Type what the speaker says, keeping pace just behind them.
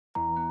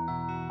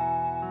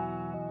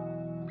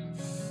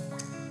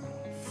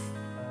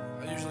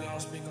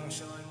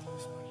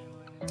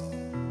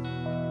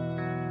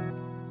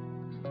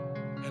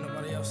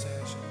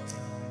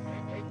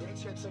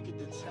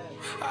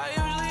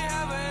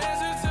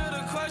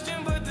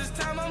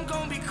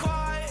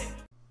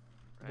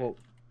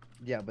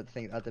Yeah, but the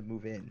thing, I had to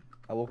move in.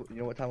 I woke. You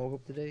know what time I woke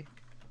up today?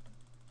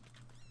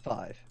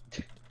 5.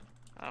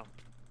 Oh,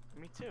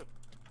 me too.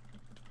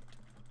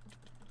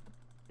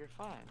 You're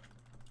fine.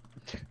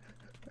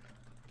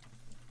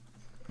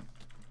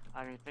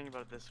 I mean, think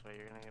about it this way: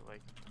 you're gonna get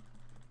like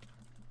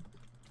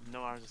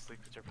no hours of sleep,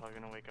 but you're probably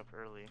gonna wake up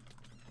early,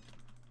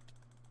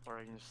 or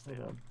you can just stay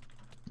Hold up. on.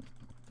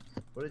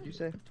 What did you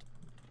say?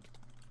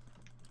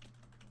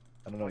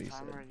 I don't know what you What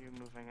time said. are you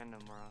moving in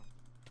tomorrow?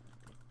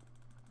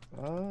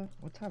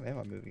 What time am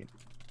I moving?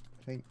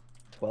 I think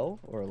 12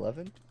 or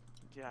 11.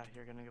 Yeah,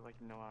 you're gonna get like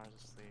no hours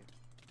of sleep.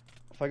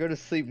 If I go to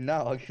sleep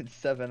now, I'll get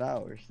 7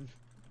 hours.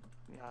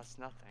 Yeah, that's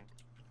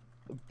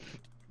nothing.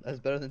 That's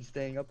better than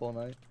staying up all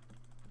night.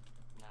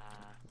 Nah.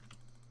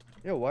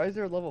 Yo, why is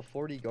there a level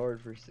 40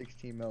 guard for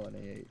 16 mil in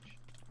AH?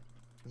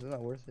 Isn't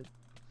that worth it?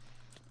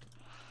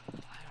 I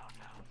don't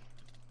know.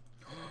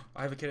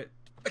 I have a kid.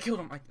 I killed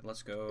him.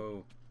 Let's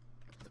go.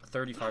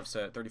 35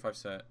 set. 35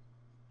 set.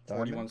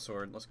 41 Diamond?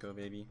 sword. Let's go,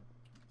 baby.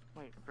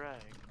 Wait, Greg.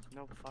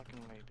 No fucking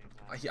way, big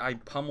man. I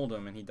pummeled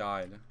him and he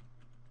died.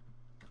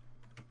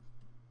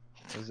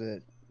 Is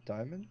it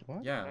diamond?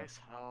 What? Yeah. Nice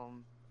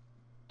helm.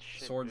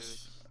 Shit Swords.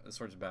 boots, The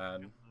sword's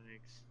bad. good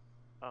legs.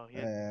 Oh, he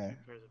had 2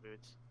 pairs of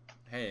boots.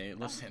 Hey,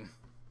 listen.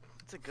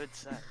 It's a good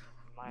set. in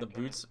my The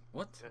opinion. boots.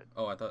 What? Good.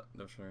 Oh, I thought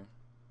those were.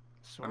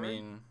 Sword? I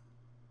mean,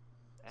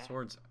 Eh,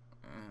 swords.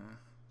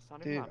 it's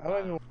not Dude, even I that don't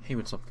bad. even. Hey,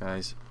 what's up,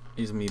 guys?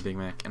 It's me, Big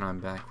Mac, and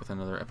I'm back with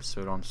another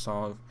episode on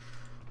Solve.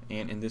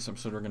 And in this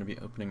episode, we're going to be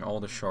opening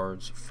all the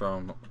shards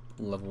from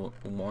level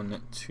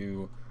 1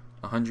 to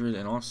 100,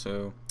 and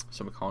also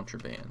some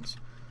contrabands.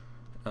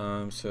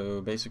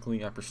 So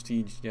basically, I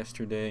prestiged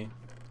yesterday,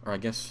 or I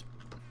guess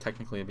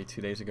technically it'd be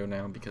 2 days ago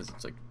now because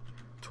it's like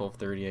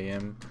 12:30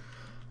 a.m.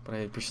 But I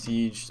had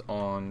prestiged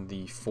on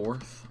the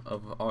 4th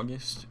of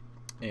August,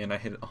 and I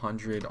hit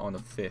 100 on the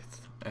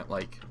 5th at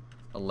like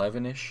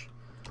 11ish.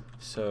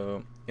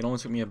 So it only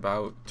took me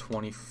about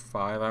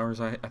 25 hours,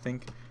 I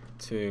think,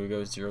 to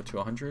go 0 to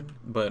 100.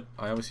 But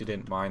I obviously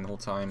didn't mind the whole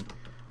time.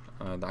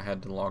 I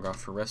had to log off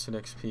for rested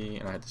XP,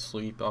 and I had to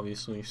sleep,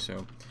 obviously.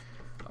 So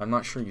I'm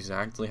not sure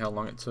exactly how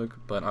long it took,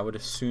 but I would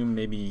assume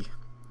maybe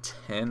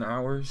 10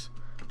 hours,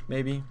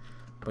 maybe.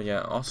 But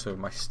yeah, also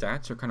my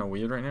stats are kind of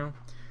weird right now,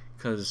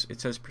 because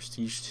it says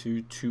prestige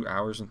 2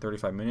 hours and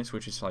 35 minutes,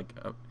 which is like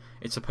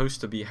it's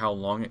supposed to be how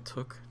long it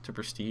took to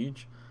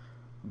prestige,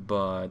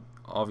 but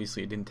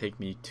obviously it didn't take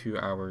me 2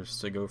 hours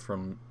to go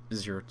from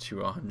 0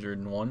 to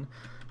 101,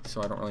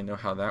 so I don't really know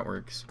how that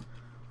works.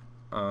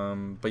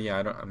 But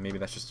yeah, maybe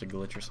that's just a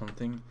glitch or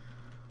something.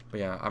 But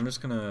yeah, I'm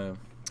gonna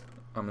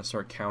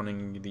start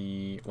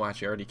counting well,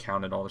 actually I already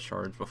counted all the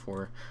shards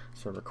before I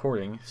started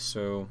recording.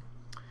 So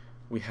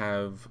we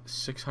have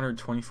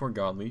 624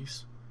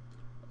 godlies,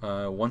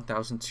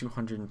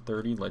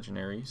 1,230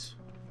 legendaries,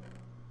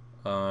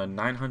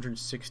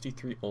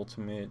 963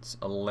 ultimates,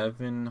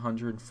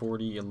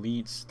 1,140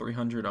 elites,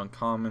 300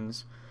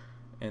 uncommons,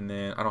 and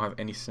then I don't have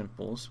any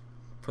simples.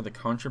 For the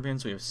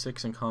contrabands, we have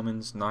 6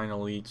 uncommons, 9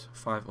 elites,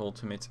 5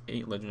 ultimates,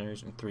 8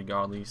 legendaries, and 3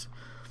 godlies.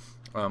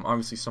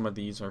 Obviously, some of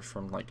these are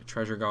from like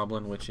Treasure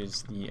Goblin, which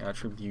is the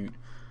attribute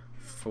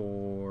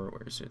for,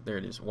 where is it? There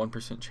it is,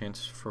 1%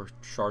 chance for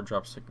shard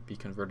drops to be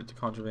converted to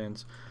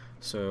contrabands.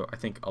 So I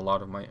think a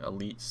lot of my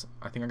elites,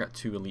 I think I got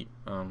 2 elite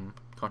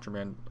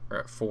contraband,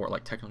 or 4,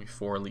 like technically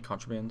 4 elite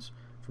contrabands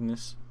from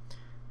this,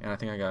 and I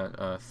think I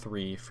got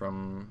 3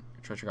 from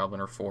Treasure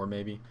Goblin, or 4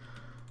 maybe.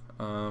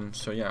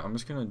 So yeah, I'm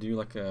just gonna do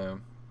like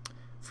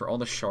for all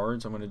the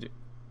shards, I'm gonna do.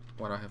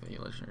 Why do I have 8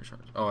 legendary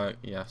shards? Oh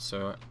yeah,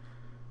 so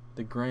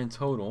the grand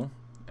total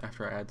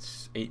after I add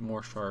 8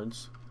 more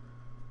shards,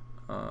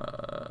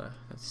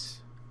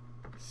 that's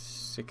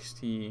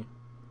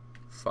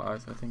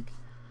 65, I think.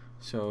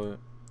 So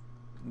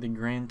the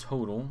grand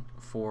total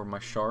for my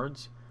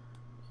shards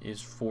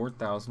is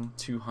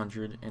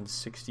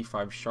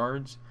 4,265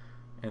 shards,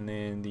 and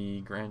then the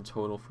grand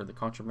total for the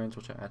contrabands,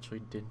 which I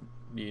actually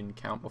didn't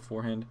count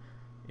beforehand,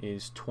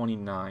 is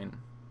 29.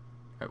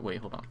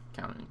 Wait, hold on,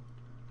 counting.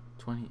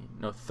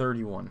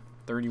 31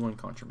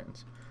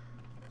 contrabands.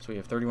 So we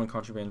have 31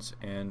 contrabands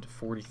and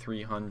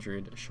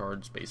 4,300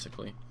 shards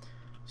basically.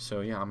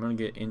 So yeah, I'm gonna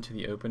get into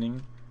the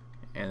opening,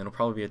 and it'll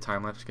probably be a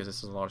time lapse because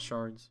this is a lot of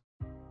shards.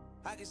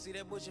 I can see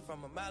that bullshit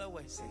from a mile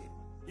away. See it.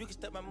 You can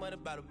step my money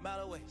about a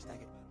mile away.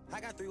 Stack it. I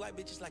got 3 white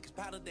bitches like it's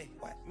powder day.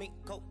 Mink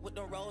coat with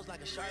them rolls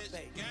like a sharp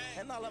pay.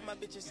 And all of my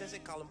bitches since they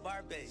call them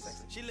Barbies.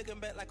 She looking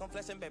back like I'm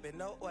flexing, baby,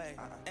 no way.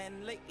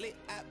 And lately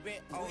I've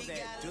been on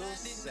that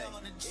juice.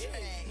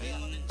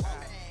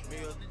 Me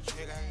a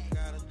chick, I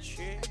got a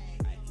chick.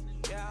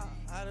 Yeah,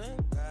 I done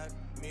got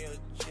me a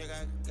chick,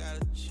 I got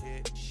a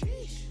chick.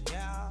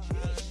 Yeah, I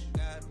done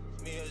got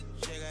me a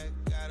chick, I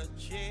got a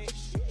chick.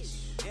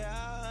 Yeah,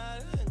 I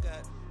done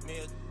got me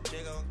a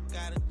chick, I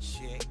got a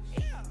chick.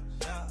 Yeah.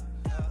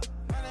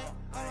 Money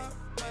on my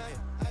baby,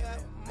 I got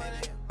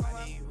money on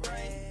my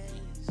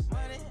brain.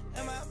 Money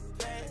in my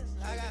pants,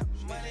 I got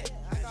money,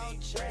 I gon'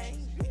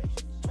 change.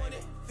 20,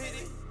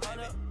 50,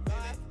 100,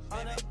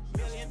 100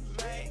 million,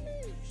 man.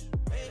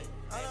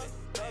 On a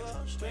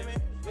double,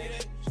 streaming,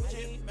 reading, switching.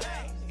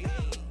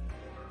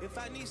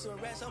 me some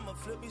rats, I'ma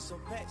flip me some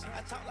packs.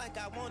 I talk like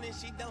I want it,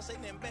 she don't say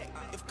nothing back.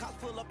 If cops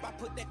pull up, I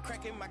put that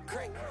crack in my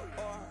crack.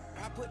 Or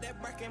I put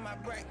that brack in my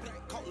brack.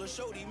 Call a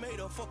shorty, made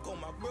her fuck on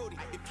my brody.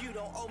 If you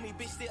don't owe me,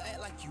 bitch, still act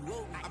like you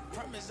owe me. I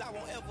promise I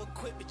won't ever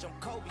quit, bitch, I'm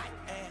Kobe.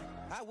 And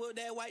I whip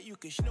that white, you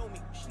can snow me.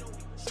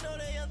 Snow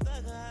that young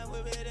thugger, I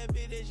whip it that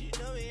bitch that you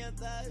know me, young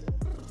thugger.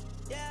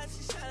 Yeah,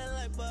 she shining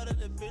like butter,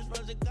 the bitch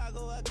from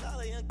Chicago, I call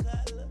her young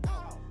Cutler.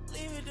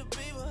 Leave it to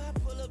people, I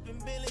pull up in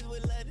Billy's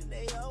with Latin,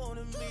 they all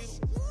wanna meet.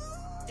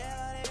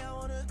 Yeah, they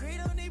all wanna agree,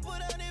 don't need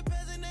put on their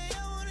pants and they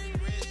all wanna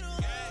read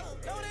on.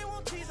 No, they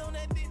won't tease on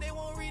that dick, they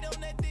won't read on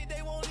that dick,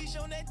 they won't leash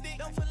on that dick.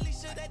 Don't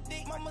Felicia that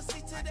dick, mama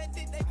see to that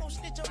dick, they won't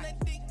snitch on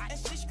that dick. And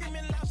she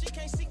screaming loud, she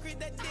can't secret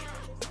that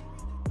dick.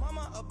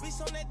 Mama a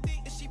beast on that dick,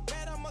 if she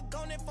bad, I'ma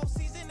go in 4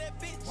 seasons that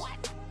bitch.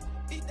 What?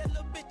 Eat that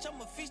little bitch,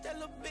 I'ma feast that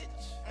little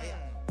bitch.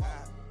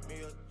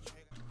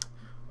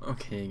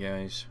 Okay,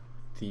 guys,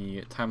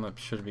 the time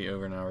lapse should be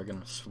over now. We're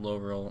gonna slow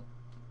roll.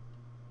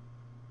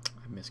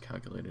 I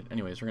miscalculated.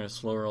 Anyways, we're gonna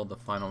slow roll the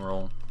final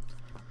roll.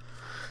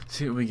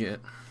 See what we get.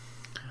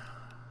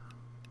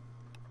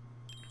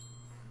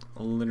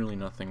 Literally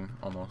nothing,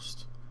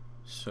 almost.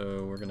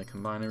 So we're gonna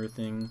combine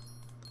everything,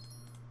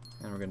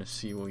 and we're gonna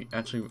see what we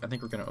actually. I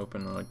think we're gonna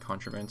open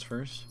contrabands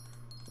first.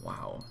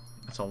 Wow,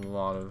 that's a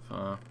lot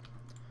of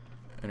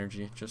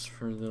energy just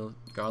for the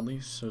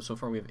godlies. So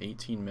far we have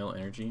 18 mil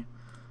energy,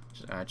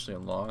 which is actually a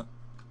lot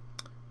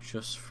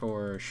just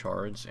for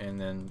shards, and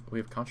then we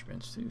have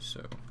contrabands too,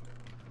 so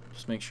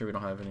just make sure we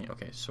don't have any.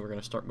 Okay, so we're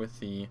gonna start with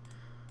the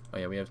oh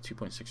yeah, we have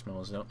 2.6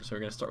 mil, so we're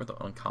gonna start with the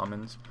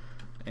uncommons,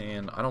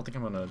 and I don't think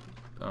I'm gonna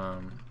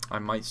I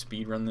might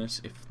speed run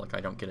this if like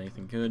I don't get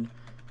anything good,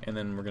 and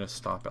then we're gonna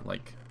stop at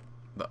like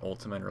the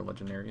ultimate or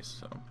legendaries.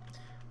 So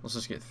let's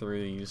just get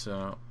through these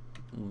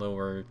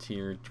lower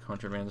tiered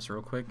contrabands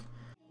real quick.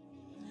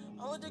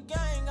 I with the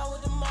gang, I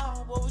with the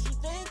mob, what was you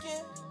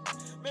thinking?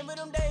 Remember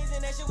them days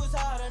and that shit was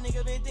hard, a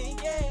nigga been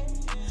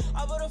thinking.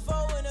 I put a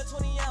 4 in a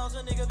 20 ounce,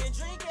 a nigga been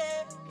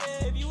drinking.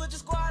 Yeah. If you with the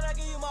squad, I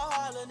give you my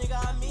heart, little nigga,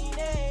 I mean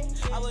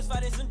it. I was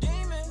fighting some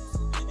demons,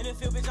 in the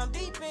field, bitch, I'm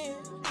deep in.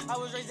 I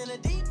was raised in the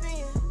deep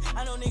end,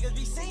 I know niggas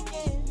be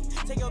sinking.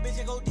 Take your bitch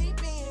and go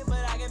deep in, but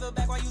I gave it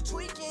back while you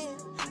tweaking.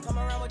 Come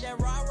around with that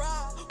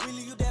rah-rah, we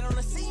leave you dead on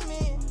the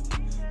cement.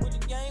 With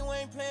the gang, we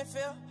ain't playing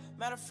fair.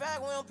 Matter of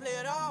fact, we don't play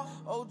at all.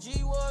 OG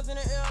was in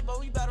the air, but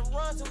we better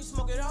run till we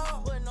smoke it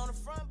all. Putting on the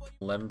front,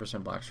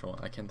 11% black scroll.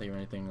 I can't think of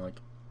anything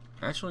like.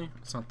 Actually,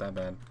 it's not that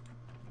bad.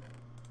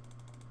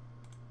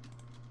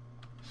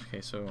 Okay,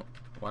 so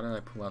why did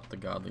I pull out the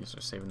godlies? Or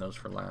saving those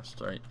for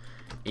last. Alright,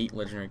 8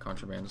 legendary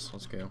contrabands.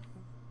 Let's go.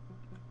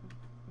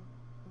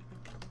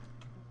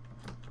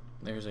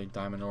 There's a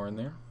diamond ore in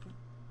there.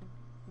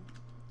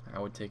 I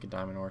would take a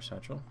diamond ore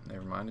satchel.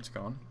 Never mind, it's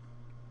gone.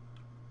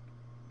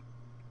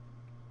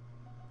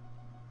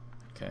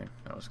 Okay,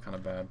 that was kind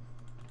of bad.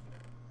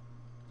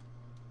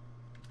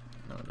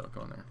 No, don't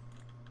go in there.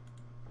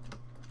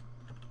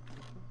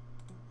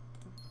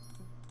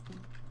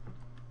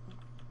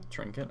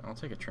 Trinket? I'll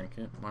take a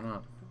trinket. Why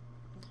not?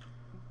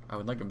 I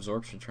would like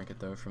absorption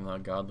trinket though from the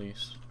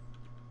godlies.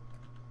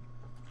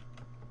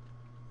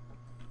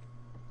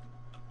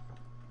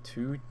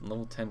 2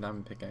 level 10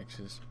 diamond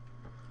pickaxes.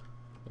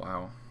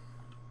 Wow.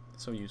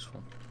 That's so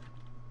useful.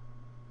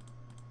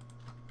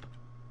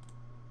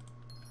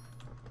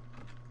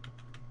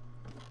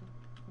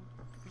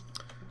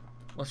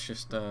 Let's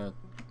just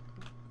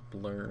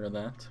blur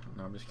that.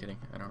 No, I'm just kidding.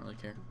 I don't really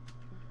care.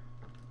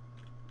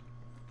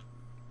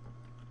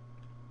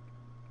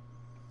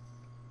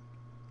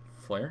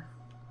 Flare?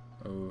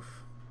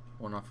 Oof.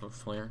 One off of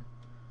flare.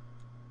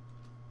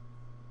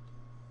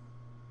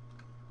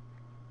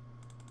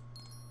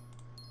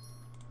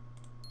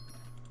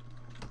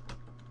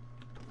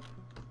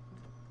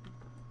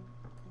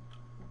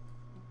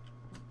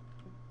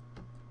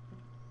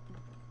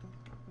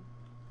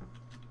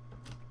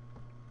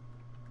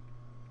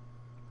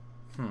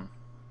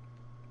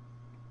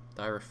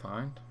 Die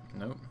refined?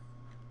 Nope.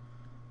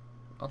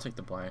 I'll take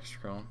the black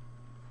scroll.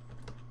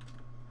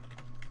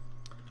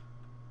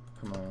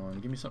 Come on,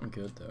 give me something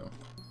good though.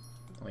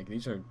 Like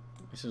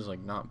this is like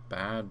not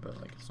bad,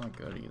 but like it's not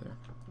good either.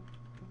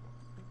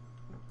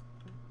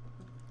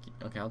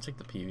 Okay, I'll take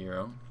the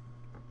PVO.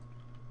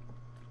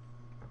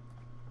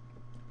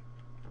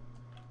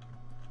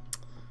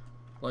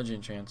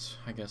 Legend chance,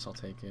 I guess I'll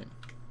take it.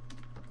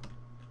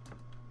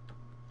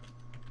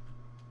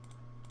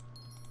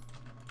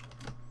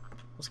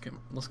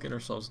 Let's get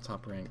ourselves a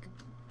top rank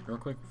real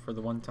quick for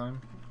the one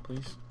time,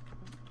 please.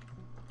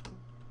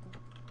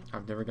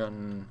 I've never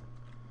gotten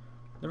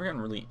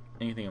really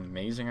anything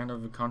amazing out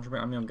of a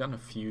contraband. I mean, I've gotten a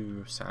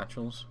few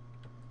satchels,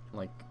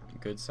 like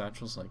good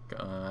satchels. Like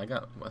I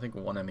got, I think,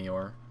 1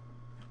 MER,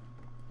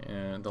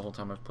 and the whole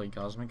time I've played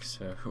Cosmic.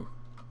 So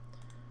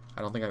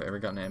I don't think I've ever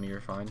gotten an MER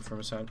refined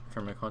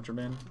from a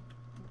contraband.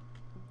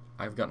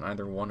 I've gotten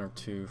either 1 or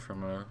 2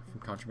 from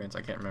contrabands.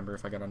 I can't remember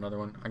if I got another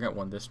one. I got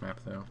 1 this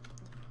map though.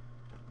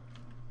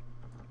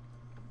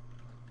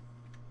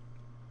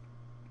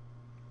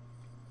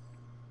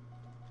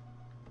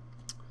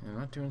 I'm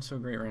not doing so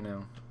great right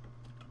now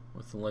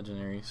with the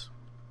legendaries.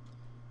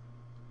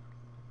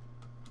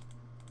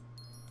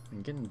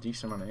 I'm getting a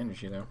decent amount of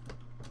energy though.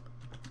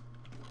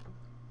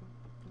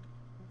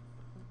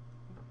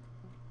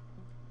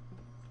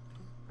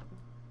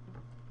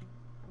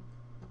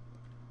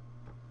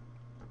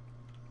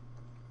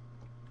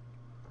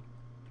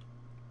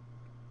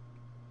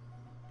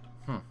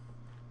 Hmm.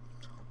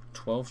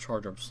 12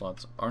 charge up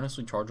slots.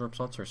 Honestly, charge up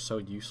slots are so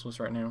useless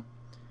right now.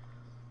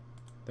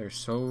 They're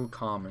so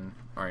common.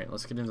 Alright,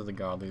 let's get into the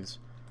godlies.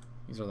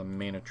 These are the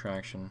main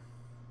attraction.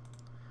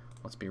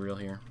 Let's be real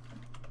here.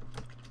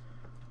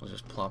 We'll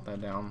just plop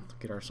that down,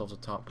 get ourselves a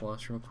top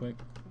plus real quick.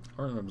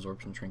 Or an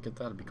absorption trinket,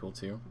 that'd be cool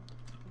too.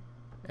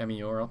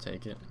 Emior, I'll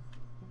take it.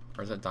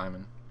 Or is that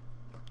diamond?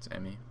 It's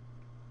Emmy.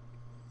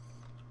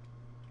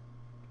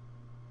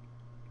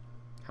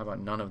 How about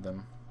none of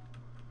them?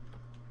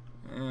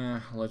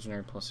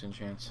 Legendary plus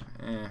enchants.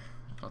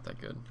 Not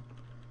that good.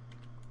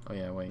 Oh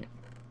yeah, wait.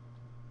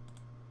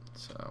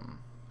 Let's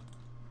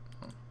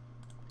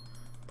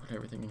put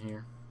everything in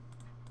here.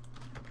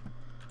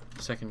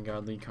 Second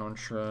godly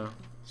contra.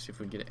 See if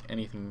we get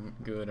anything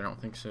good. I don't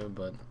think so,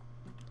 but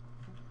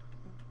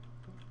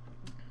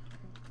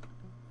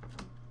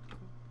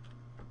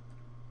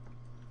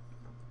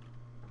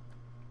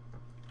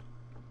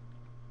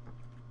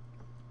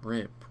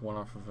rip one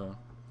off of a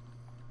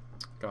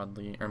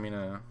godly. I mean,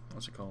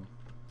 what's it called?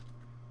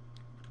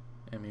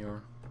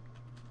 Emior.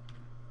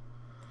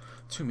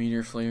 2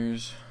 meteor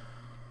flares.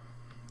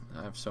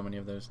 I have so many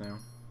of those now.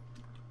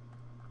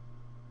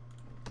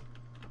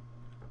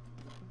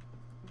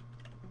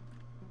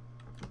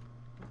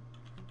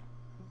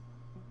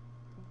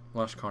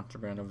 Last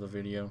contraband of the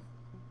video.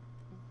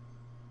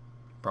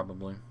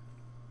 Probably.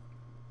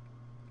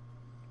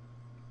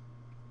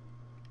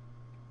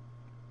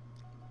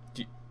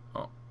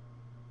 Oh.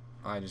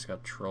 I just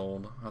got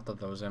trolled. I thought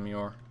that was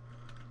Emior.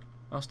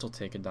 I'll still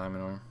take a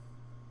diamond ore.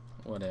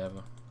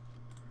 Whatever.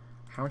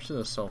 How much do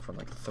those sell for?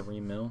 Like 3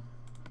 mil?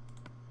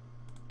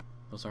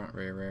 Those aren't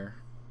very rare.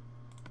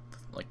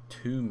 Like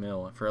 2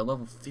 mil for a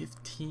level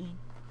 15?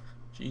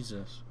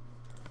 Jesus.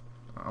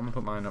 I'm gonna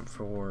put mine up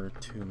for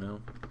 2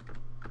 mil.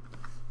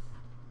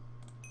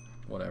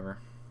 Whatever.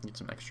 Need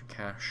some extra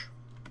cash.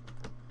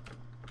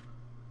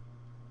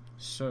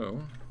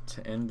 So,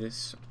 to end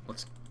this,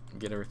 let's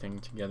get everything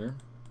together.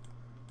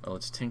 Oh,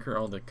 let's tinker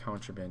all the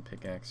contraband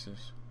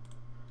pickaxes.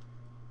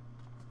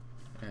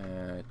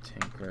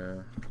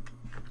 Tinker.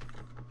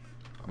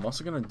 I'm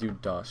also gonna do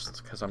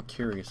dust because I'm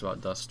curious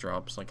about dust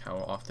drops, like how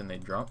often they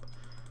drop.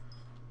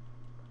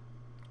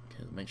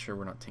 Okay, make sure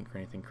we're not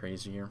tinkering anything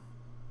crazy here.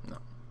 No.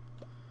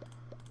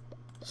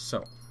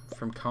 So,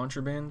 from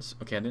contrabands,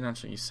 okay, I didn't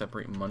actually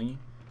separate money,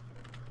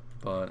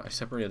 but I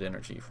separated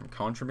energy. From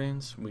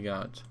contrabands, we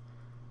got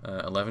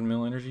 11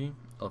 mil energy,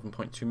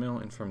 11.2 mil,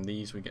 and from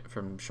these we get,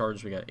 from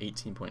shards we got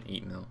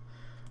 18.8 mil.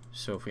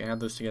 So if we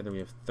add those together, we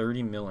have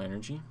 30 mil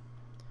energy.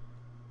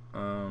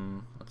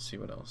 Let's see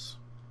what else.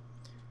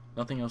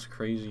 Nothing else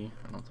crazy,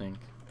 I don't think.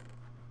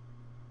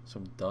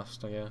 Some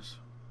dust, I guess.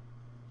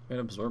 We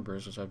had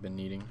absorbers, which I've been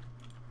needing,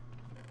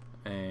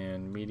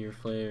 and meteor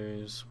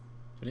flares.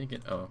 We didn't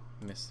get, oh,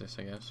 missed this,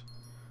 I guess.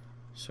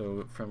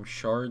 So from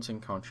shards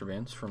and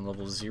contrabands, from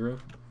level 0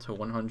 to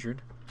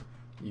 100,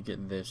 you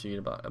get this.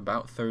 You get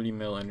about 30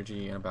 mil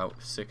energy and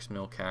about 6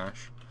 mil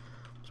cash.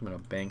 So I'm gonna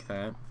bank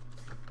that,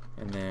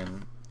 and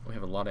then we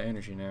have a lot of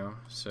energy now,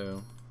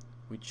 so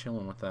we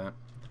chilling with that.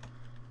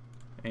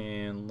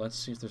 And let's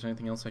see if there's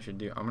anything else I should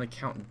do. I'm gonna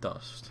count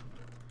dust.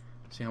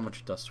 See how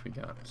much dust we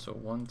got. So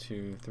 1,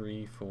 2,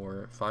 3,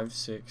 4, 5,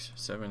 6,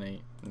 7,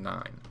 8,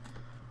 9.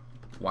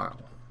 Wow.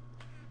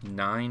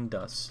 9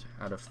 dust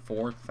out of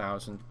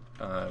 4,000.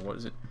 What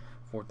is it?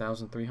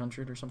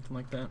 4,300 or something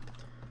like that.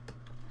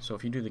 So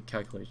if you do the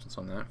calculations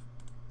on that,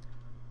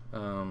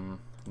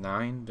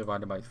 9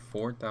 divided by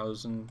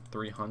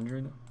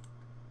 4,300,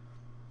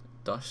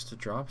 dust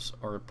drops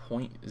are a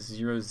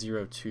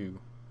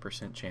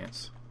 0.002%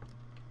 chance.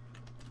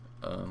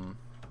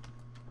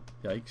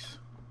 Yikes.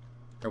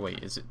 Or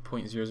wait, is it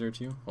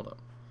 0.002? Hold up.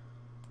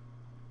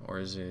 Or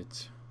is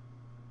it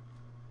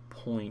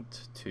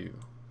 0.2?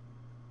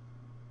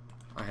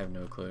 I have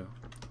no clue.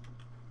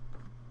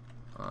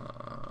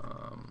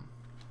 Well,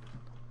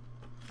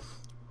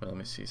 let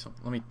me see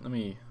something. Let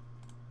me.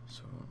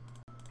 So.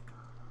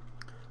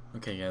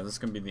 Okay, guys, this is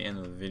gonna be the end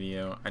of the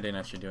video. I didn't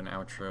actually do an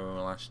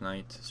outro last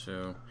night,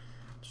 so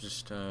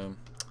just hope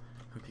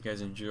you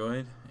guys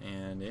enjoyed,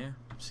 and yeah,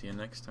 see you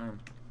next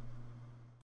time.